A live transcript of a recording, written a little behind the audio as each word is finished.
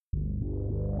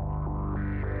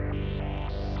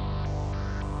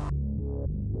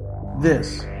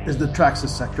This is the Traxxas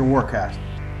Sector Warcast,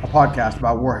 a podcast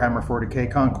about Warhammer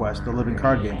 40k Conquest, the living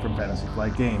card game from Fantasy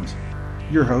Flight Games.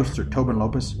 Your hosts are Tobin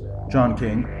Lopez, John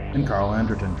King, and Carl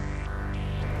Anderton.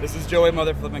 This is Joey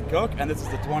Motherflippin' Cook, and this is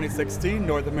the 2016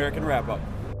 North American Wrap-Up.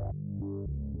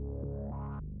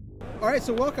 All right,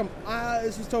 so welcome.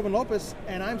 This is Tobin Lopez,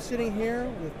 and I'm sitting here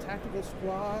with Tactical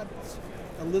Squad's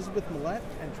Elizabeth Millette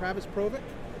and Travis Provic.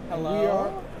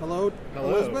 Hello. Hello,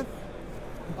 Elizabeth.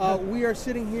 We are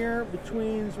sitting here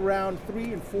between round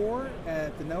 3 and 4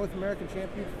 at the North American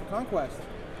Championship of Conquest.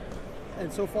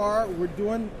 And so far, we're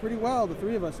doing pretty well, the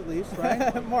three of us at least,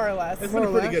 right? More or less. It's been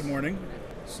a pretty good morning.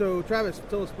 So, Travis,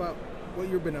 tell us about what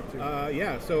you've been up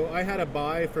to. So I had a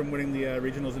bye from winning the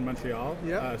regionals in Montreal.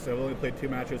 Yeah. So I've only played 2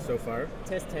 matches so far.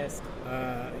 Tisk.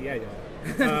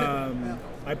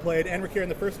 I played Enriquer in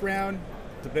the first round.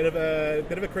 It's a bit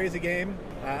of a crazy game.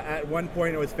 At one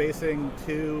point, I was facing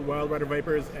 2 Wild Rider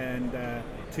Vipers and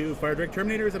 2 Fire Drake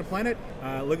Terminators at a planet.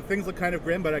 Things look kind of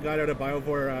grim, but I got out a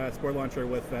Biovore Spore Launcher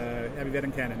with Heavy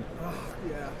Venom Cannon. Oh,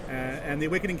 yeah. And the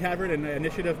Awakening Cavern and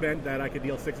initiative meant that I could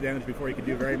deal 6 damage before he could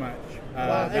do very much.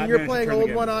 Wow. And you're playing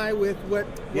Old One Eye with what?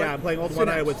 Yeah, I'm playing Old One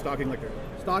Eye with Stalking Lictor.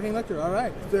 Stalking Lecter, all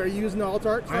right. So are you using alt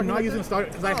art? I'm not using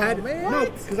Stalking because I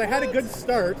had a good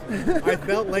start. I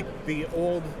felt like the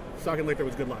old Stalking Lictor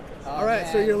was good luck. All right,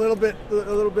 so you're a little bit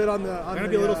on the. I'm gonna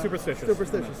be a little superstitious.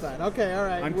 Superstitious side. Okay, all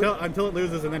right. Until it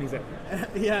loses and then he's out.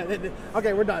 Yeah.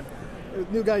 Okay, we're done.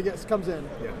 New guy comes in.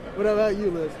 Yeah. What about you,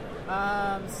 Liz?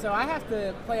 So I have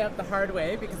to play out the hard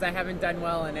way because I haven't done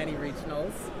well in any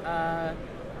regionals.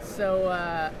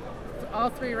 All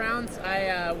 3 rounds,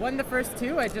 I won the first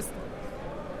 2. I just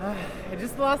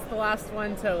lost the last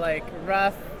one to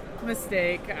rough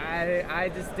mistake.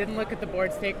 I just didn't look at the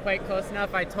board state quite close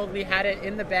enough. I totally had it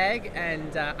in the bag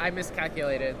and I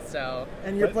miscalculated. So.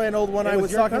 And you're playing Old One Eye with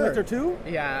Stalking Lecter too?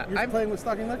 Yeah. You're playing with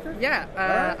Stalking Lecter? Yeah.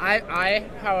 I,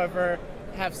 however,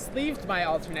 have sleeved my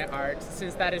alternate art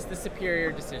since that is the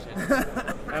superior decision.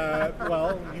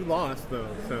 Well, you lost though,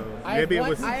 so maybe it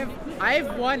was. I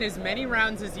have won as many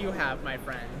rounds as you have, my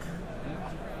friend.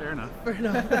 Fair enough.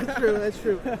 That's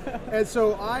true. And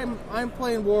so I'm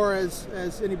playing War as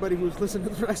anybody who's listened to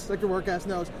the rest of the Warcast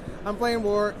knows. I'm playing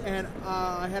War, and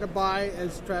I had a bye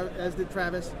as did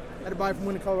Travis. I had a bye from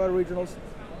winning Colorado Regionals,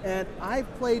 and I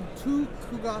played 2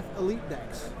 Kugoth Elite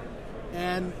decks,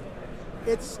 and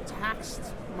it's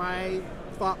taxed my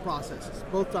thought processes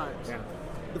both times. Yeah.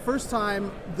 The first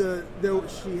time,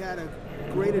 she had a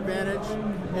great advantage,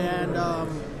 and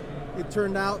it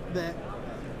turned out that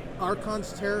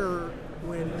Archon's Terror,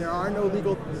 when there are no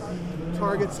legal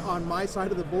targets on my side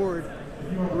of the board,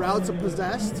 routes are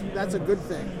possessed. That's a good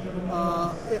thing.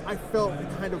 I felt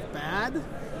kind of bad,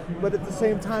 but at the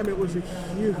same time, it was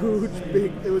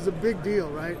a big deal,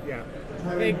 right? Yeah.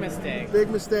 Big mistake. Big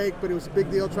mistake, but it was a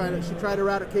big deal. She tried to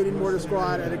route a Cadian Mortar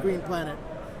squad at a green planet,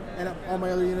 and all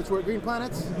my other units were at green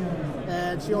planets,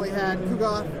 and she only had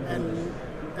Kugoth and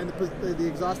the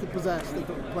Exhausted Possessed at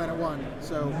Planet 1.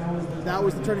 So that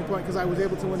was the turning point because I was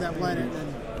able to win that planet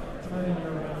and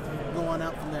go on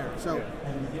out from there. So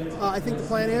I think the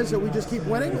plan is that we just keep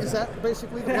winning. Is that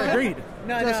basically the plan? Agreed.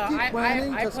 Keep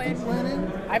winning.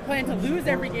 I plan to lose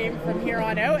every game from here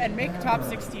on out and make top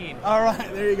 16. All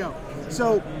right, there you go.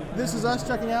 So this is us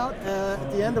checking out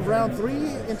at the end of round 3,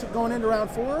 going into round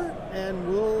 4, and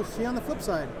we'll see you on the flip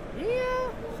side.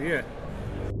 Yeah. See ya.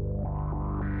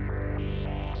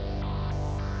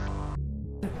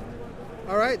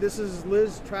 All right, this is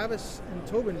Liz, Travis, and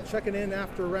Tobin checking in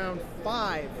after round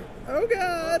 5. Oh,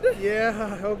 God.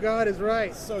 Yeah, oh, God is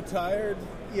right. So tired.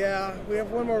 Yeah, we have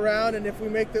one more round, and if we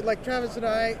make the, like Travis and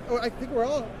I think we're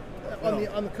all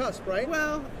on the cusp, right?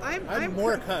 Well, I'm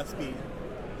more cuspy.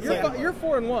 You're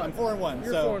 4-1. I'm 4-1.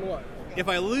 You're 4-1. If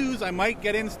I lose, I might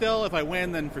get in still. If I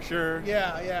win, then for sure.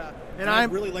 Yeah. And I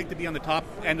really like to be on the top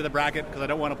end of the bracket because I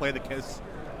don't want to play the KISS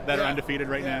that are undefeated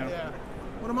right now. Yeah.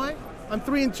 What am I? I'm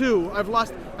 3-2.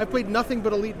 I've played nothing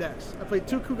but elite decks. I played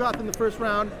 2 Kugoth in the first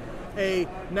round, a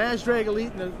Nazdrag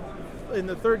Elite in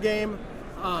the third game,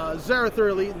 Zarathur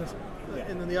Elite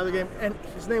in the other game, and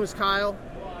his name is Kyle.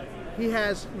 He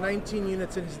has 19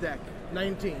 units in his deck.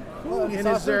 19 in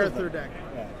his Zarathur deck.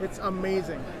 Yeah. It's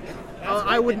amazing.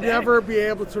 I would never be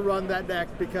able to run that deck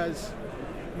because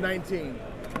 19,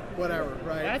 whatever,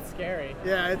 right? That's scary.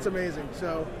 Yeah, it's amazing.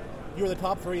 So you were the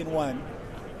top 3-1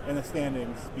 in the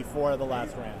standings before the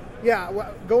last round.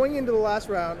 Yeah, going into the last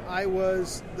round, I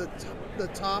was the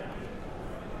top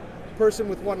person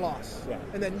with 1 loss. Yeah.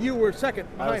 And then you were second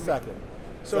behind I was second. Me.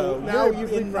 So now you're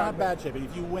in not bad shape.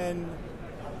 If you win,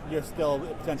 you're still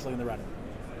potentially in the running.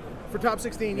 For top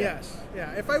 16, yes.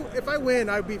 Yeah. If I win,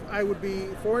 I would be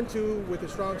 4-2 with a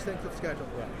strong strength of schedule.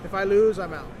 Yeah. If I lose,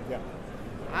 I'm out. Yeah.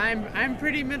 I'm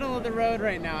pretty middle of the road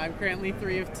right now. I'm currently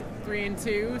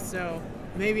 3-2, so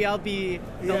maybe I'll be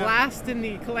the last in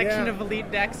the collection of elite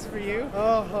decks for you.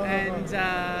 And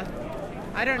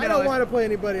I don't know. I don't want to play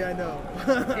anybody I know.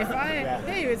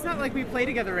 Hey, it's not like we play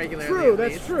together regularly. True. at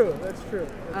That's least. true. That's true.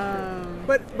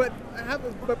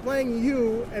 But playing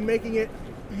you and making it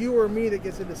you or me that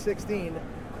gets into 16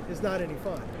 is not any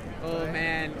fun. Oh right?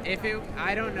 man,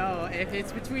 I don't know. If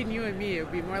it's between you and me, it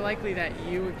would be more likely that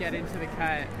you would get into the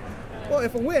cut. Well,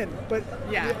 if I win, but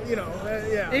Yeah.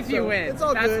 yeah. If you win, it's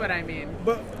all that's good. what I mean.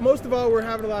 But most of all, we're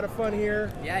having a lot of fun here.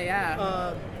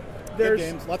 Yeah. Good There's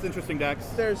games, lots of interesting decks.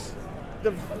 there's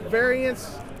the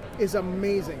variance is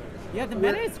amazing. Yeah, the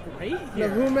meta is great here.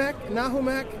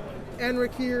 Nahumek,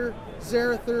 Enrikir,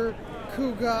 Zerathur,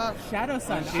 Kuga, Shadow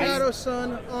Sun. Shadow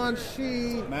Sun,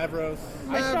 Anshi, Mavros.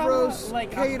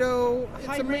 Mavros, Kato.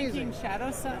 It's amazing.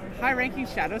 High-ranking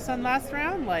Shadow Sun last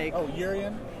round. Like, Oh,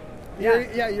 Urian.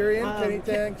 Urian, Kenny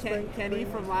Tang, Kenny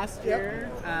from last Yep. year,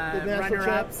 The national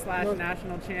runner-up champ. /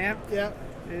 national champ, Yeah.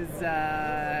 is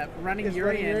running Is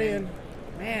running Urian. Urian. And,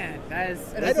 man, that is.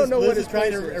 And I don't know Liz what is his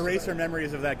trying place to is. erase her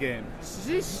memories of that game.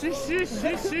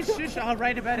 Shush. I'll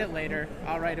write about it later.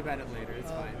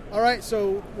 It's fine. All right,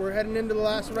 so we're heading into the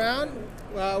last round.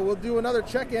 We'll do another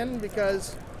check-in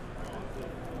because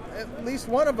at least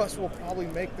one of us will probably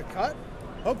make the cut.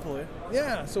 Hopefully.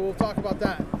 Yeah, so we'll talk about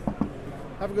that.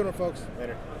 Have a good one, folks.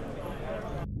 Later.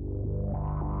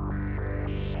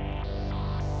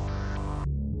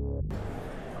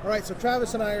 All right, so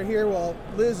Travis and I are here while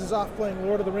Liz is off playing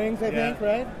Lord of the Rings, I think,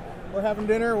 right? We're having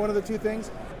dinner, one of the two things.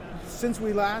 Since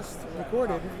we last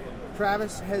recorded,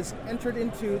 Travis has entered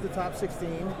into the top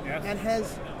 16 and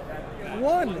has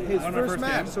won his Won my first first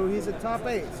match, game. so he's at top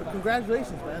 8. So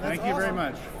congratulations, man. That's Thank you very awesome.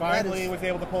 much. That Finally is- was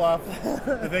able to pull off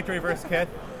the victory versus Kith.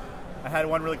 I had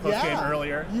one really close game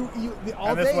earlier. All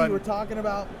And this day one- you were talking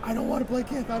about, I don't want to play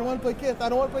Kith, I don't want to play Kith, I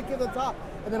don't want to play Kith on top.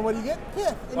 And then what do you get?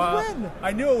 Kith, and Well, you win.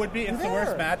 I knew it would be. It's the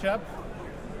worst there. matchup.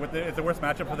 It's the worst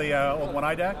matchup for the old One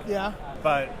Eye deck. Yeah.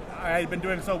 But I had been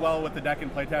doing so well with the deck in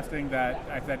playtesting that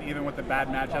I said even with the bad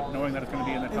matchup, knowing that it's going to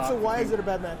be in the And top. so why is it a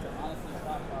bad matchup?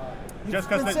 You've Just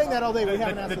been because saying that all day, we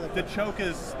haven't answered that the choke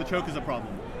is a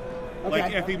problem. Okay.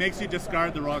 Like if he makes you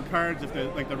discard the wrong cards, if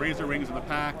the Razor Rings and the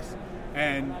packs,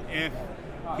 and if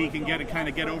he can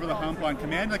get over the hump on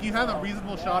command. Like you have a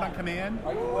reasonable shot on command,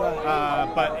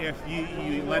 but if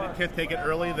you let Kith take it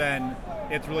early, then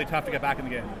it's really tough to get back in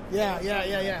the game. Yeah.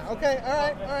 Okay,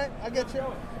 all right, I get you.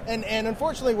 And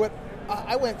unfortunately,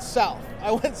 I went south.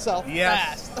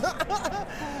 Yes. Fast.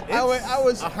 I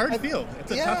was a hard field.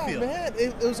 It's a tough field. Man,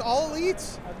 it was all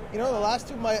elites. You know, the last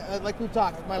two, like we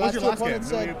talked, my What was last your two last game? opponents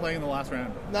Who were you said playing in the last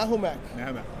round? Nahumek.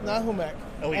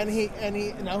 Elites. And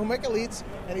he Nahumek elites,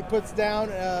 and he puts down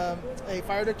a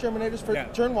Fire Deck Terminators for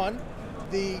turn 1.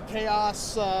 The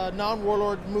Chaos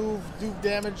non-warlord move, do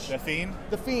damage. The Fiend?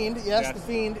 The Fiend, yes, the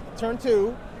Fiend, turn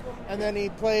 2. And then he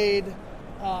played,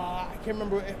 I can't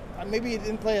remember, maybe he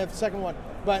didn't play a second one,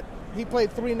 but he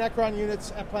played 3 Necron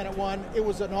units at Planet 1. It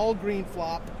was an all-green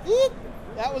flop. Whoop!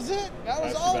 That was it. That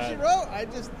was all she wrote.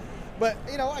 But,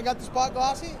 I got the spot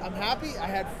glossy. I'm happy. I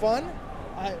had fun.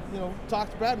 I,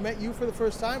 talked to Brad, met you for the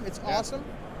first time. It's awesome.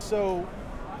 So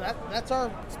that's our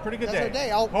It's a pretty good that's day.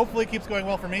 Our day. Hopefully it keeps going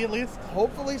well for me at least.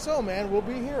 Hopefully so, man. We'll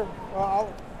be here.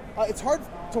 It's hard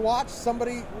to watch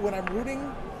somebody when I'm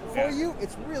rooting for you.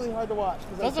 It's really hard to watch.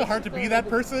 It's also hard to be that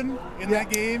person in that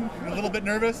game. I'm a little bit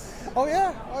nervous. Oh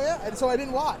yeah. And so I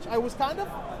didn't watch. I was kind of,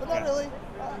 but not really.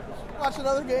 Watch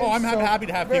another game. Oh, I'm happy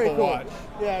to have people watch.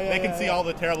 Yeah. They can see all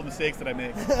the terrible mistakes that I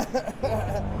make.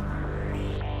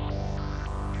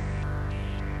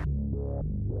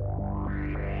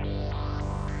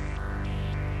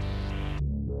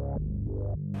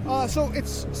 So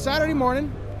it's Saturday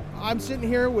morning. I'm sitting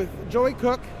here with Joey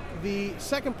Cook, the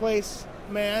second place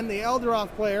man, the Elderoth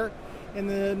player in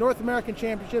the North American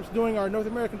Championships, doing our North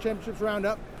American Championships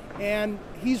roundup. And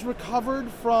he's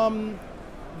recovered from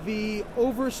the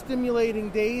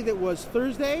overstimulating day that was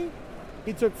Thursday.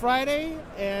 He took Friday,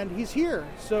 and he's here.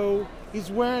 So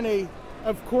he's wearing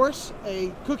of course,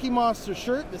 a Cookie Monster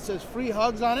shirt that says "Free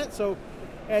Hugs" on it. So,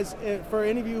 as for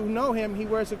any of you who know him, he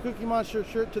wears a Cookie Monster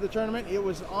shirt to the tournament. It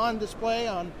was on display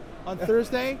on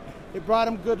Thursday. It brought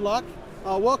him good luck.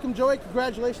 Welcome, Joey.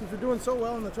 Congratulations for doing so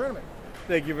well in the tournament.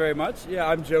 Thank you very much. Yeah,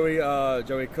 I'm Joey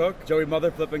Cook, Joey Mother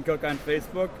Flippin' Cook on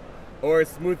Facebook, or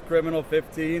Smooth Criminal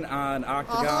 15 on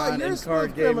Octagon you're and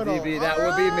Card Smooth Game Criminal. DB. That All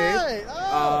would be me. right.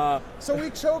 Oh. So we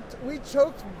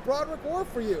choked Broderick Orr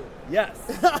for you. Yes.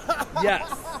 Yes.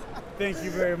 Thank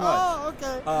you very much. Oh,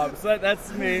 okay. So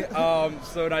that's me.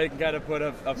 So now you can kind of put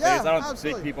a face. I don't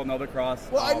absolutely. think people know the cross.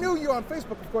 Well, I knew you on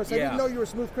Facebook, of course. I yeah. didn't know you were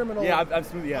Smooth Criminal. Yeah, I'm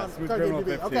Smooth. Yeah, on Smooth Card Criminal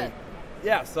Game TV. 15. Okay.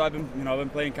 Yeah, so I've been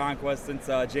playing Conquest since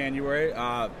January.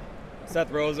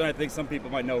 Seth Rosen, I think some people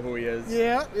might know who he is.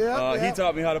 Yeah. He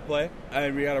taught me how to play,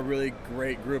 and we had a really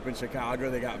great group in Chicago.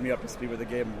 They got me up to speed with the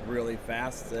game really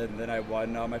fast, and then I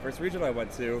won my first regional I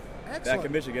went to back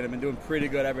in Michigan. I've been doing pretty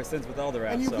good ever since with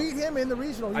Eldorath. And you beat him in the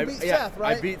regional. You beat Seth,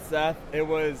 right? I beat Seth. It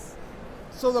was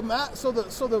so the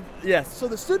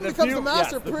student becomes the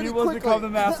master pretty quickly. Become the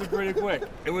master pretty quick.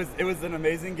 It was an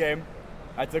amazing game.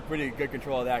 I took pretty good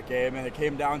control of that game, and it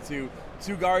came down to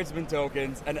 2 guardsman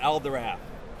tokens and Eldorath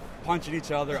punching each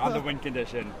other on the win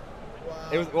condition. Wow.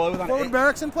 It was on forward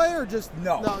barracks in play, or just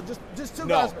just 2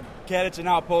 guardsmen. Kadich and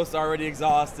Outpost already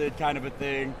exhausted, kind of a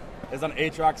thing. It was on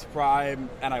Aatrox Prime,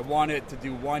 and I wanted to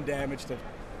do 1 damage to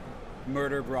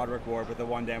murder Broderick Ward with the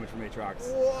 1 damage from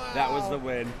Aatrox. Wow. That was the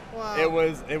win. Wow. It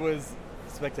was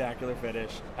a spectacular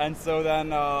finish. And so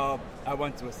then I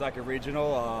went to a second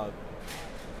regional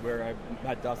where I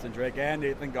met Dustin Drake and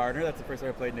Nathan Gardner. That's the first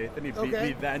time I played Nathan. He beat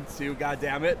me then too,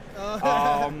 goddammit.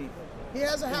 He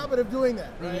has a habit of doing that,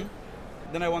 right?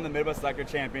 Mm-hmm. Then I won the Midwest Sector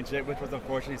Championship, which was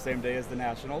unfortunately the same day as the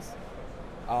Nationals.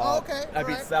 Okay. I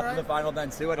beat Seth in the final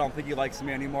then too. I don't think he likes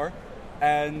me anymore.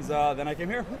 And then I came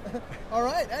here. All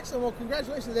right, excellent. Well,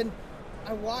 congratulations. Then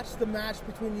I watched the match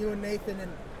between you and Nathan,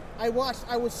 and I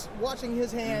was watching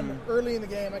his hand early in the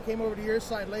game. I came over to your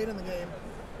side late in the game.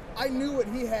 I knew what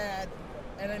he had,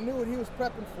 and I knew what he was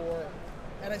prepping for,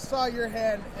 and I saw your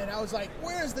hand, and I was like,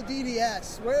 where's the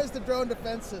DDS? Where's the drone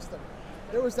defense system?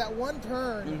 There was that one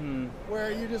turn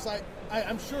where you just like,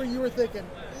 I'm sure you were thinking,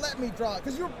 let me draw it.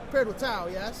 Because you were paired with Tau,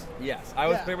 yes? Yes, I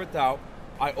was paired with Tau.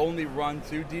 I only run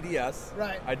 2 DDS.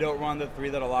 Right. I don't run the 3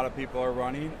 that a lot of people are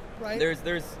running. Right.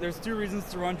 There's 2 reasons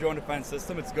to run drone defense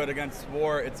system. It's good against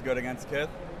Swore, it's good against Kith.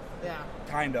 Yeah.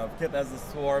 Kind of. Kith has the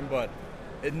Swarm, but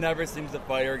it never seems to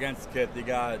fire against Kith.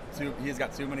 He's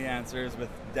got too many answers with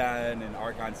Den and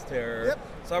Archon's Terror. Yep.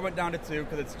 So I went down to 2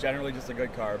 because it's generally just a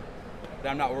good card. But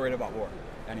I'm not worried about War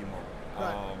anymore.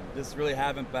 Right. Just really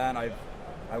haven't been.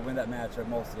 I win that matchup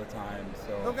most of the time.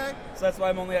 So that's why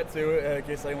I'm only at 2, in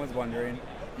case anyone's wondering.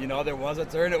 There was a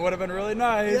turn. It would have been really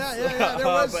nice. Yeah. There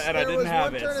was, I didn't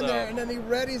have one turn in there, and then he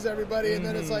readies everybody, and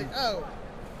then it's like, oh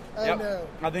no.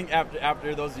 I think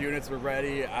after those units were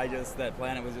ready, that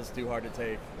planet was just too hard to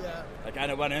take. Yeah. I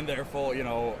kind of went in there full,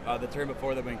 the turn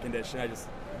before the win condition. I just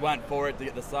went for it to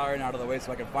get the Siren out of the way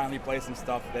so I could finally play some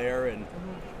stuff there, and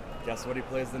guess what? He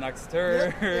plays the next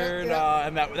turn,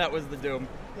 and that was the doom.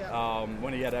 Yeah.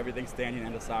 When he had everything standing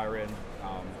and a Siren.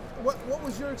 What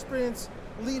was your experience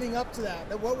leading up to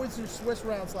that? What was your Swiss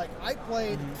rounds like? I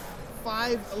played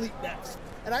 5 Elite decks,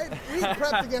 and we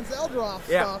prepped against Eldrath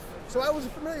stuff, so I was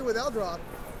familiar with Eldrath.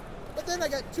 But then I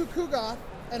got 2 Kugoth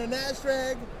and a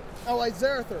Nazdrag.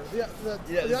 Zerathur,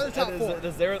 the other top 4.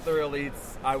 The Zerathur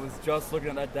Elites, I was just looking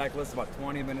at that deck list about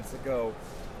 20 minutes ago.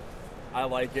 I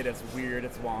like it. It's weird.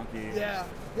 It's wonky. Yeah,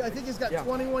 I think he's got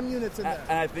 21 units in there.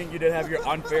 And I think you did have your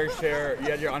unfair share. You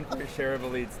had your unfair share of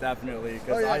elites, definitely.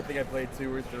 Because I think I played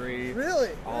 2 or 3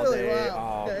 all day,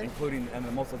 wow. including, and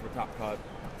the most of them were top cut.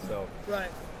 So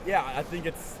yeah, I think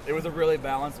it was a really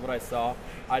balanced what I saw.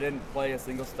 I didn't play a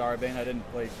single Starbane.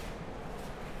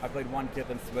 I played 1 Kith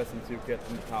and Swiss and 2 Kith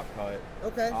in the top cut.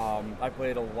 Okay. I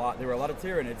played a lot. There were a lot of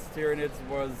Tyranids. Tyranids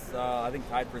was I think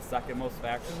tied for second most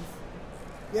factions.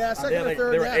 Yeah, second or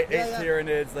third. There were 8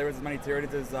 Tyranids. There was as many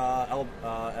Tyranids as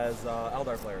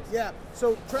Eldar players. Yeah.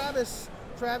 So Travis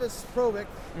Provic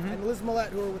and Liz Millette,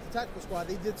 who were with the tactical squad,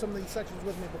 they did some of these sections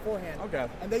with me beforehand. Okay.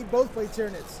 And they both played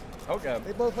Tyranids. Okay.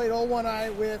 They both played All One Eye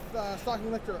with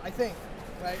Stalking Lictor, I think.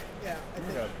 Right? Yeah, I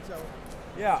think. Okay. So.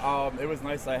 Yeah, it was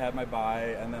nice. I had my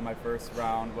bye, and then my first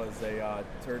round was a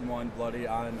turn 1 bloody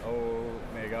on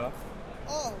Omega.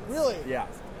 Oh, really? Yeah.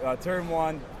 Turn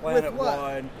 1, planet with what?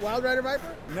 1. Wild Rider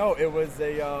Viper? No, it was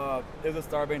a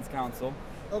Starbane's Council.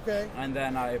 Okay. And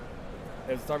then it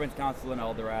was Starbane's Council in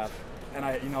Eldorath, and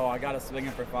I got a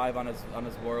swinging for 5 on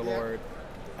his Warlord,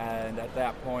 and at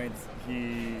that point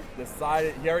he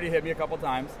decided he already hit me a couple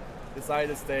times. Decided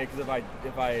to stay because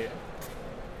if I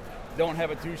don't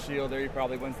have a 2 shielder, he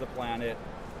probably wins the planet.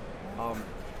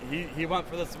 He went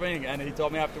for the swing, and he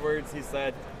told me afterwards. He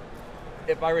said,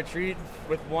 if I retreat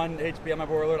with 1 HP on my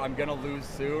Warlord, I'm gonna lose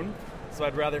soon. So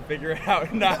I'd rather figure it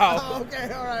out now.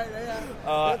 Okay, all right,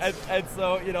 yeah. And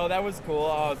so that was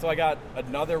cool. So I got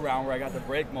another round where I got to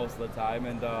break most of the time,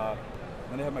 and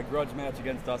Then I have my grudge match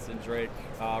against Dustin Drake,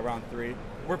 round 3.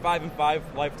 We're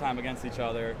 5-5 lifetime against each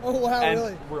other. Oh, wow, and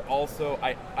really? We're also,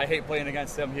 I hate playing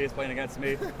against him, he hates playing against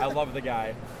me. I love the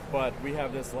guy, but we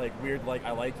have this like weird like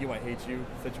I like you, I hate you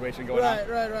situation going on.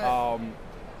 Right.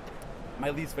 My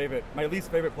least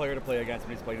favorite player to play against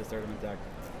when he's playing his tournament deck.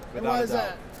 And why is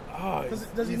that? Oh,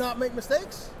 Does he not make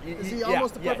mistakes? Is he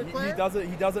almost a perfect player?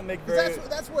 He doesn't make very.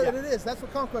 That's what it is. That's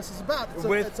what Conquest is about.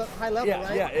 It's a high level,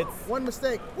 right? Yeah, it's one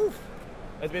mistake. Oof.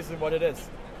 That's basically what it is.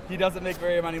 He doesn't make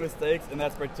very many mistakes, and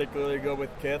that's particularly good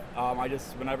with Kith.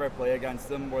 Whenever I play against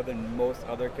him more than most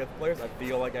other Kith players, I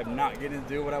feel like I'm not getting to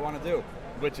do what I want to do,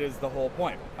 which is the whole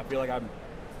point. I feel like I'm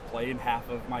playing half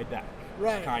of my deck,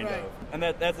 kind of, and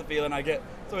that's the feeling I get.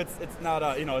 So it's not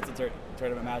a it's a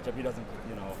tournament matchup. He doesn't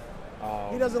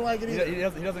he doesn't like it either. He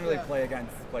doesn't really play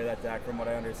that deck from what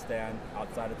I understand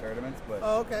outside of tournaments, but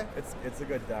okay, it's a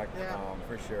good deck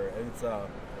for sure, and it's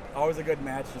always a good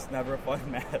match, just never a fun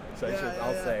match.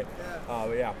 I'll say.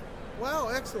 Yeah. Wow,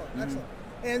 excellent.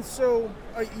 And so,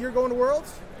 you're going to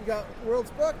Worlds? You got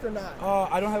Worlds booked or not?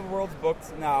 I don't have Worlds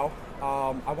booked now.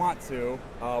 I want to.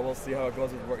 We'll see how it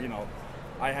goes with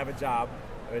I have a job.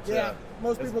 Which,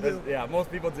 most people do. Yeah,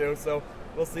 most people do. So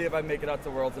we'll see if I make it out to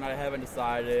Worlds, and I haven't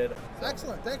decided. So.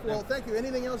 Excellent. Thank you.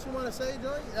 Anything else you want to say,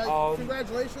 Joey?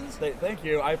 Congratulations. Thank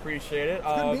you. I appreciate it.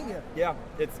 It's good meeting you. Yeah,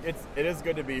 it is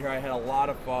good to be here. I had a lot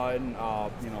of fun.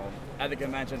 At the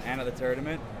convention and at the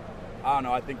tournament. I don't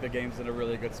know. I think the game's in a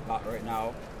really good spot right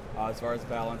now, as far as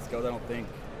balance goes. I don't think.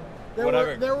 There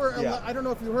were. I don't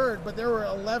know if you heard, but there were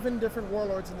 11 different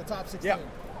Warlords in the top 16. Yeah.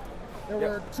 There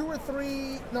were 2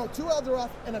 Elderoth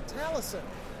and a Taliesin.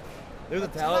 There was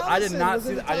a Taliesin. I did not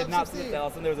see the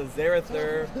Taliesin. There was a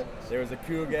Zerathur. There was a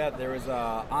Kugat. There was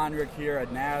a Anric here, a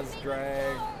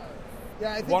Nazdrag.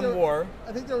 Yeah, I think War.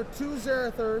 I think there were 2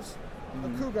 Zerathurs, a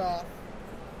Kugoth.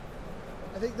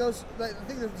 I think the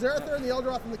Zerathur and the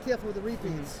Elderoth and the Kith were the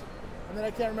repeats, and then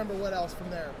I can't remember what else from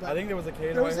there. But I think there was a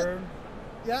Kato. I heard.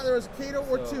 Yeah, there was a Kato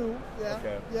or 2. Yeah.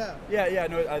 Okay. Yeah.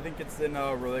 No, I think it's in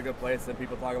a really good place. And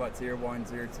people talk about Tier 1,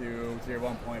 Tier 2, Tier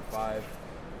 1.5.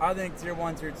 I think Tier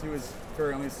 1, Tier 2 is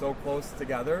currently so close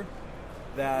together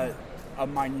that a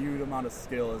minute amount of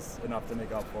skill is enough to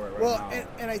make up for it right now.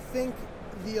 And I think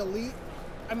the Elite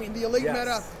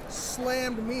meta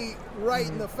slammed me right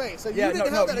in the face. So you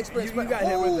didn't have that experience, but got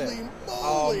holy hit with it.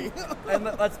 moly. And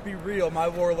let's be real, my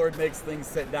Warlord makes things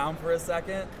sit down for a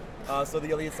second. So the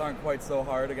elites aren't quite so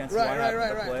hard against who I have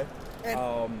to play. And,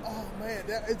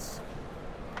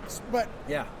 but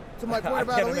to my point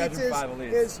about elites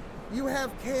is you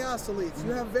have Chaos elites,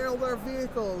 you have Veldar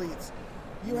vehicle elites,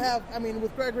 you have,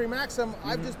 with Gregory Maxim,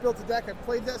 I've just built a deck, I've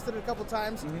play tested it a couple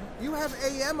times. You have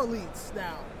AM elites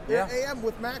now. They're AM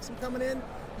with Maxim coming in.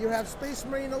 You have Space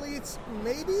Marine elites,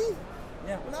 maybe?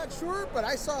 Yeah. I'm not sure, but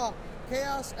I saw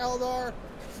Chaos, Eldar,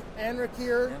 Anric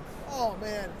here. Yeah. Oh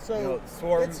man! So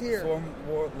it's here. Swarm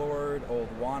Warlord, Old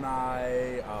One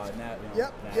Eye,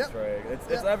 Nazdrag.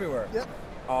 It's everywhere. Yep.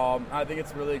 I think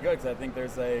it's really good because I think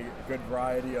there's a good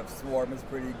variety of Swarm is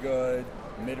pretty good.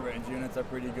 Mid-range units are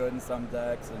pretty good in some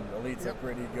decks, and elites are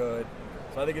pretty good.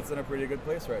 So I think it's in a pretty good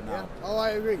place right now. Yeah. Oh, I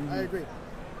agree. I agree.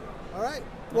 All right.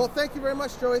 Well, thank you very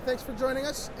much, Joey. Thanks for joining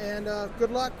us, and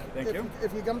good luck. Thank you.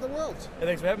 If you come to Worlds. Yeah,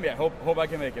 thanks for having me. I hope I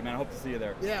can make it, man. I hope to see you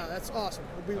there. Yeah, that's awesome.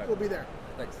 We'll be there.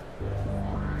 Thanks.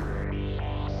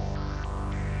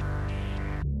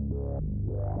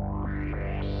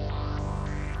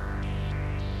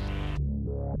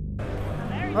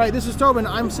 All right, this is Tobin.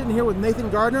 I'm sitting here with Nathan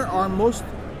Gardner, our most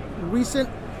recent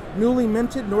newly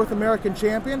minted North American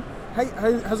champion. Hey,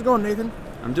 how's it going, Nathan?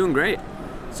 I'm doing great.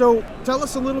 So tell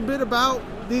us a little bit about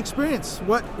the experience.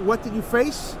 What did you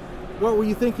face? What were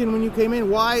you thinking when you came in?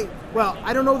 Why? Well,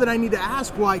 I don't know that I need to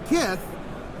ask why Kith,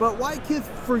 but why Kith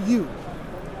for you?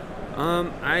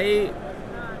 I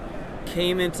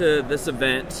came into this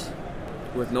event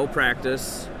with no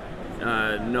practice,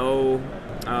 no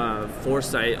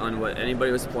foresight on what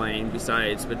anybody was playing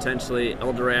besides potentially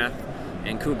Eldorath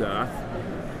and Kugoth.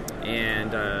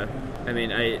 And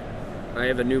I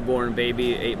have a newborn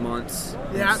baby, 8 months.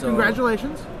 Yeah, so,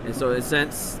 congratulations. And so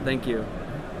since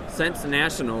the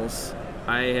Nationals,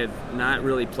 I have not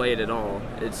really played at all.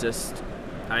 It's just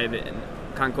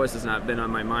Conquest has not been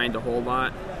on my mind a whole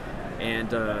lot.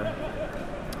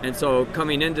 And so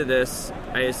coming into this,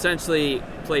 I essentially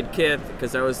played Kith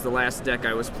because that was the last deck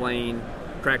I was playing,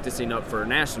 practicing up for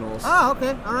Nationals. Oh,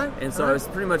 okay, all right. And so it was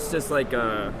pretty much just like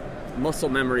a muscle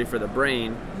memory for the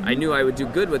brain. Mm-hmm. I knew I would do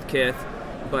good with Kith,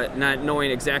 but not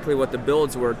knowing exactly what the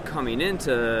builds were coming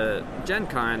into Gen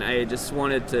Con, I just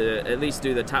wanted to at least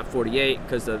do the top 48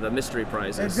 because of the mystery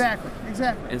prizes. Exactly.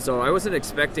 And so I wasn't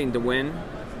expecting to win.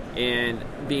 And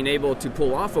being able to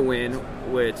pull off a win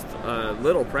with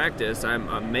little practice, I'm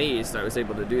amazed I was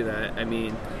able to do that. I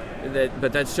mean,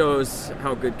 but that shows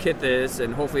how good Kith is,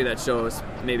 and hopefully that shows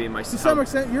maybe my to some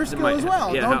extent your skill as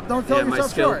well. Don't tell my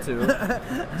yourself skill short.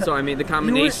 too. So I mean the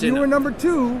combination. You were number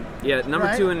 2. Yeah, number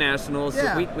right? 2 in nationals.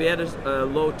 Yeah. We had a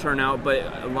low turnout, but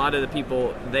a lot of the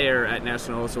people there at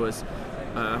nationals was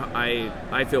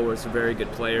I feel was very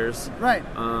good players. Right.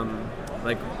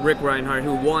 Like Rick Reinhardt,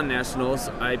 who won nationals.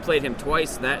 I played him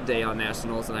twice that day on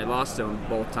nationals, and I lost to him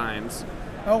both times.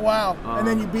 Oh wow!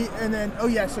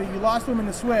 So you lost him in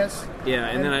the Swiss. Yeah,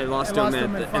 and then I lost to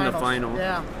him in the final.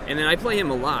 Yeah. And then I play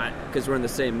him a lot because we're in the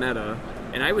same meta.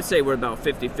 And I would say we're about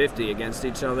 50-50 against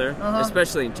each other,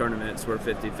 especially in tournaments. We're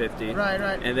 50-50. Right.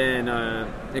 And then,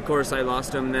 of course, I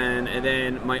lost him then. And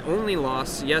then my only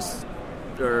loss,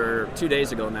 2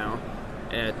 days ago now,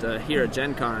 here at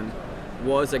Gen Con,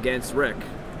 was against Rick.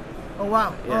 Oh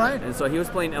wow! Yeah. All right. And so he was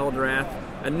playing Eldrath,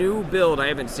 a new build I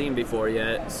haven't seen before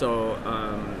yet. So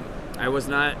I was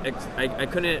not, I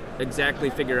couldn't exactly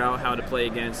figure out how to play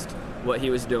against what he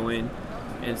was doing,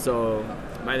 and so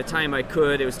by the time I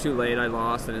could, it was too late. I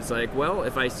lost, and it's like, well,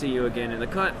 if I see you again in the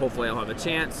cut, hopefully I'll have a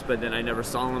chance. But then I never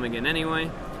saw him again anyway.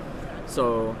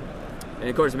 So, and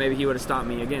of course, maybe he would have stopped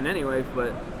me again anyway.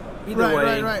 But either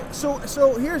way, Right. So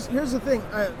here's the thing.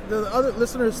 The other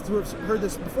listeners who have heard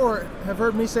this before have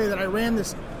heard me say that I ran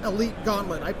this elite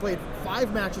gauntlet. I played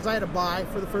 5 matches. I had a bye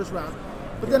for the first round,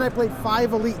 but then I played 5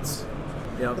 elites.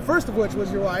 Yep. The first of which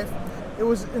was your wife. It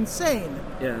was insane.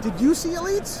 Yeah. Did you see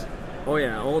elites? Oh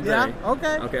yeah, all day. Yeah.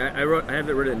 Okay. Okay. I have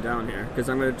it written down here because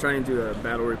I'm going to try and do a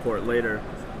battle report later.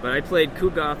 But I played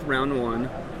Kugoth round 1,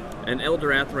 and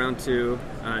Eldrath round 2,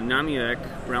 Namiek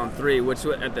round 3, which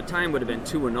at the time would have been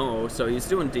 2-0, so he's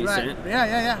doing decent. Right.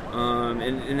 Yeah.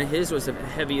 And his was a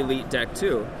heavy elite deck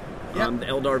too. Yep. The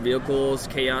Eldar vehicles,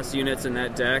 chaos units in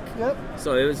that deck. Yep.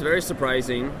 So it was very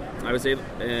surprising. I was able.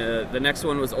 The next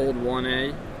one was Old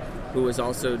 1A, who was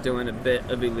also doing a bit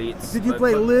of elites. Did you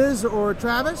play Liz or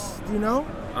Travis? Do you know?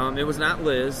 It was not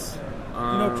Liz. You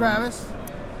know Travis?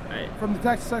 From the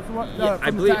Texas Sector One? I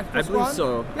believe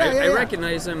so. Yeah, I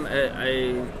recognize him.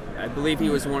 I believe he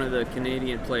was one of the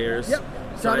Canadian players. Yep.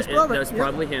 So that was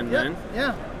probably him then.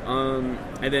 Yeah.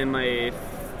 And then my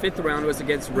 5th round was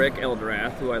against Rick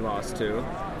Eldrath, who I lost to.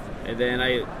 And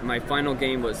then my final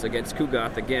game was against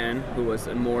Kugoth again, who was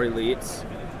more elites.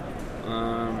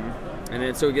 And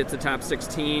then so we get to top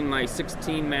 16. My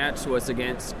 16 match was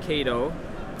against Kato.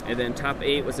 And then top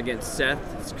 8 was against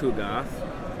Seth Kugoth.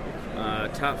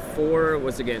 Top 4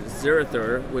 was against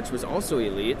Zerathur, which was also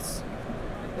elites.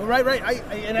 Well, right.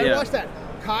 I watched that.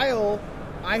 Kyle,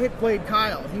 I had played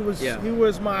Kyle. He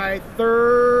was my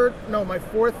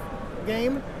 4th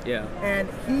game. Yeah. And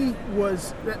he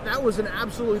was that was an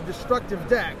absolutely destructive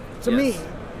deck to me.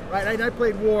 Right? I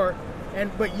played War,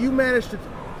 but you managed to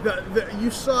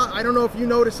you saw, I don't know if you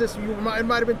noticed this, it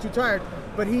might have been too tired,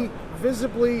 but he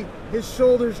visibly, his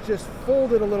shoulders just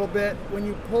folded a little bit when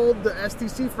you pulled the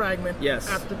STC fragment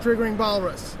after triggering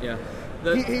Balrus. Yeah.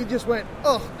 He just went,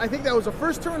 I think that was the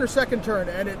first turn or second turn,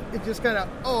 and it just kind of,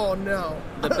 oh no.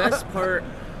 The best part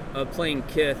of playing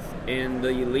Kith in the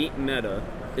elite meta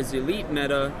is the elite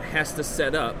meta has to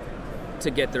set up to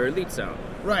get their elites out.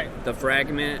 Right. The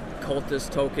fragment,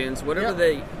 cultist tokens, whatever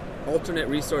the alternate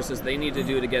resources they need to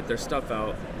do to get their stuff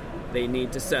out, they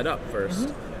need to set up first.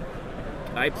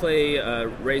 Mm-hmm. I play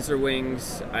Razor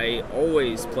Wings. I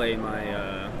always play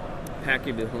my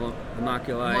Pachybi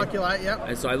Homunculus. Homunculus, yep.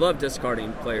 And so I love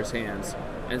discarding players' hands.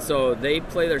 And so they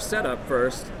play their setup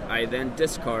first, I then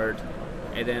discard,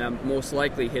 and then I'm most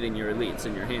likely hitting your elites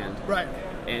in your hand. Right.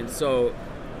 And so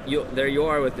there you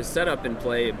are with the setup in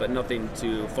play, but nothing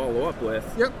to follow up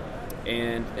with. Yep.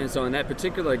 And so in that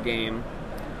particular game,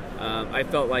 I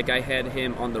felt like I had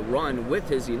him on the run with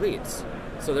his elites.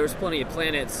 So there was plenty of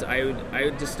planets.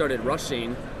 I just started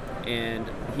rushing, and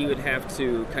he would have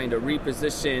to kind of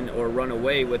reposition or run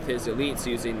away with his elites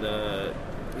using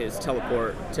his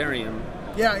teleportarium.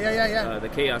 Yeah. The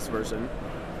chaos version.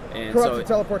 And Corrupted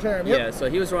teleportarium. Yep. Yeah, so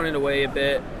he was running away a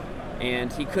bit,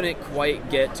 and he couldn't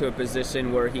quite get to a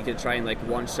position where he could try and like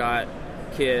one-shot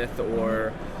Kith,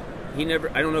 or he never.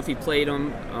 I don't know if he played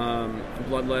him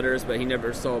Bloodletters, but he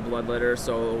never saw a Bloodletter.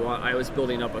 So while I was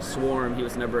building up a swarm, he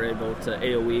was never able to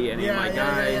AOE any of my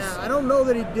guys. Yeah. I don't know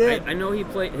that he did. I know he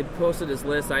posted his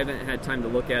list. I haven't had time to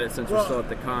look at it since we're still at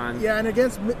the con. Yeah, and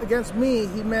against me,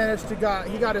 he managed to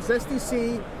he got his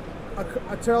SDC,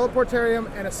 a teleportarium,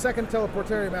 and a second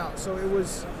teleportarium out. So it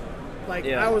was like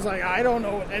I was like, I don't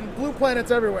know, and blue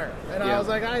planets everywhere, and I was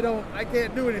like, I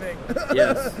can't do anything.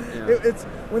 Yes. It's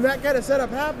when that kind of setup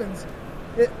happens,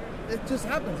 it just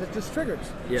happens. It just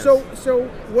triggers. Yes. So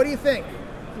what do you think?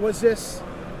 Was this?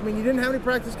 I mean, you didn't have any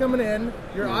practice coming in.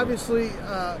 You're obviously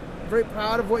very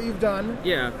proud of what you've done.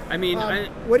 Yeah, I mean,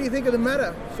 what do you think of the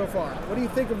meta so far? What do you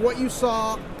think of what you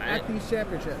saw at these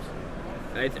championships?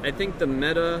 I think the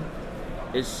meta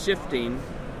is shifting,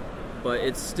 but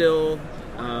it's still,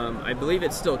 I believe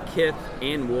it's still Kith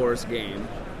and War's game.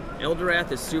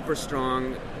 Eldorath is super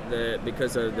strong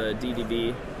because of the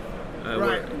DDB.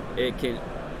 Where it can,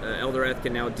 Eldorath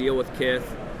can now deal with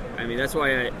Kith. I mean, that's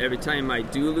why every time I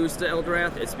do lose to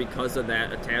Eldorath, it's because of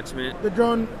that attachment. The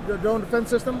drone defense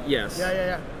system? Yes.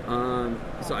 Yeah.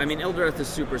 So, I mean, Eldorath is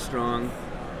super strong.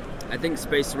 I think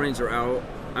Space Marines are out.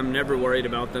 I'm never worried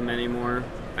about them anymore.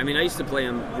 I mean, I used to play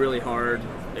them really hard,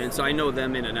 and so I know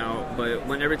them in and out.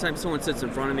 But every time someone sits in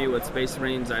front of me with Space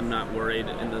Marines, I'm not worried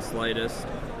in the slightest.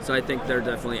 So I think they're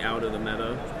definitely out of the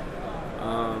meta.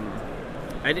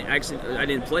 I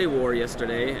didn't play War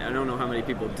yesterday. I don't know how many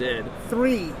people did.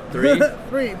 Three. Three?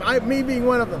 Me being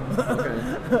one of them.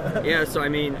 Okay. Yeah, so I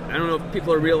mean, I don't know if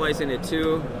people are realizing it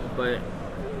too, but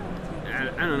I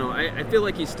don't know. I feel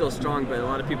like he's still strong, but a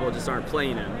lot of people just aren't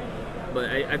playing him. But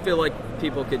I feel like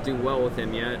people could do well with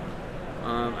him yet.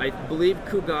 I believe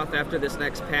Kugoth, after this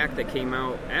next pack that came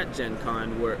out at Gen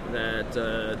Con, where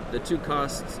the 2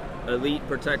 costs elite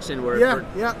protection where it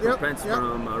prevents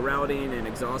from routing and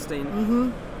exhausting.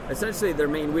 Mm-hmm. Essentially, their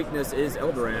main weakness is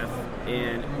Eldorath,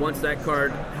 and once that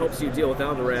card helps you deal with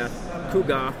Eldorath,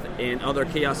 Kugoth and other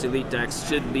Chaos Elite decks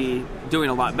should be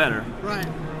doing a lot better. Right.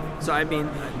 So, I mean,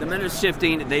 the meta's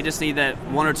shifting. They just need that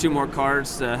 1 or 2 more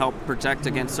cards to help protect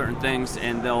against certain things,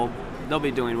 and they'll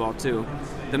be doing well, too.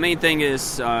 The main thing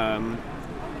is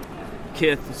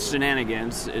Kith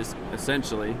shenanigans, is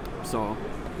essentially, so...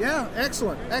 Yeah,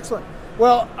 excellent.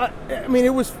 Well, I mean,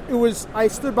 it was. I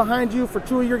stood behind you for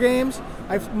 2 of your games.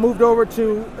 I moved over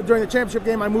during the championship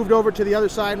game. I moved over to the other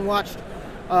side and watched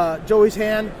Joey's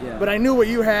hand. Yeah. But I knew what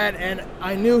you had, and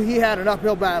I knew he had an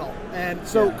uphill battle. And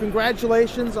so,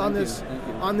 congratulations on this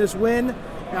win.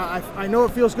 I know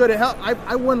it feels good.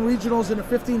 I won regionals in a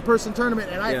 15-person tournament,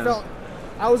 and I felt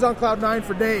I was on cloud 9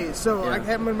 for days. So I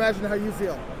can't imagine how you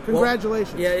feel.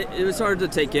 Congratulations. Well, it was hard to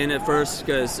take in at first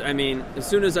because, I mean, as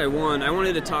soon as I won, I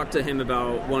wanted to talk to him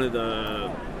about one of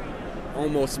the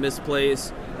almost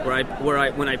misplays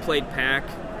when I played Pack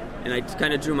and I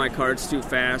kind of drew my cards too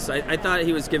fast. I thought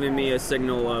he was giving me a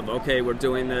signal of, okay, we're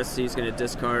doing this, he's going to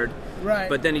discard. Right.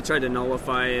 But then he tried to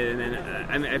nullify it, and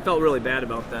then I felt really bad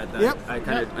about that. I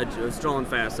was drawing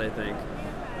fast, I think.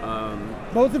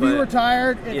 Both of you were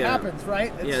tired. It happens,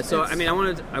 right? I mean, I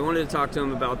wanted to talk to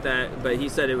him about that, but he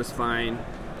said it was fine.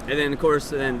 And then, of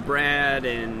course, Brad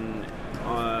and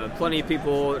plenty of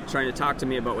people trying to talk to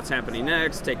me about what's happening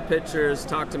next, take pictures,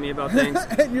 talk to me about things.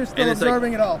 And you're still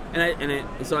observing it all.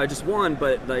 So I just won,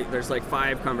 but there's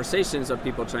 5 conversations of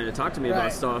people trying to talk to me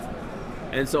about stuff.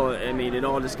 And so, I mean, it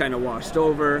all just kind of washed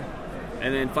over.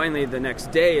 And then finally, the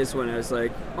next day is when I was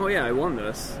like, "Oh yeah, I won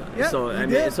this." Yeah, so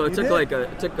it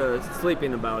took a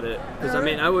sleeping about it because I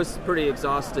mean I was pretty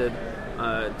exhausted.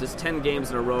 Just 10 games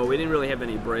in a row. We didn't really have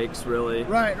any breaks, really.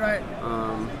 Right.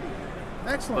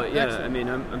 Excellent. But yeah, excellent. I mean,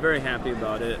 I'm very happy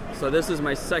about it. So this is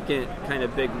my second kind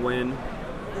of big win.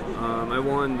 I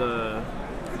won the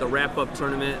wrap-up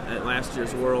tournament at last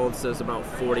year's Worlds. There's about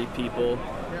 40 people,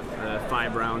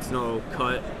 5 rounds, no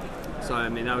cut. So I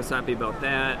mean, I was happy about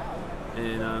that.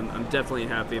 And I'm definitely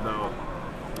happy about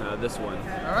this one.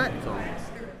 All right. So,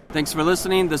 thanks for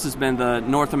listening. This has been the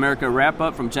North America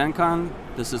Wrap-Up from Gen Con.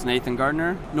 This is Nathan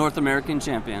Gardner, North American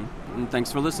champion. And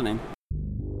thanks for listening.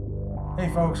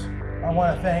 Hey folks, I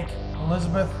want to thank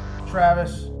Elizabeth,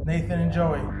 Travis, Nathan, and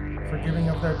Joey for giving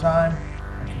up their time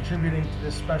and contributing to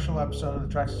this special episode of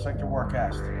the Traxxas Sector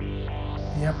Warcast.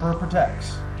 The Emperor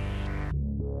protects.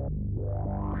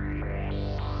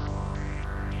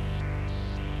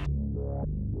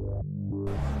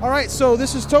 All right, so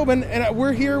this is Tobin, and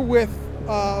we're here with.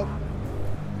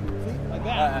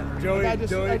 Joey. I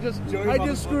just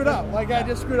screwed up. I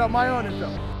just screwed up my own intro.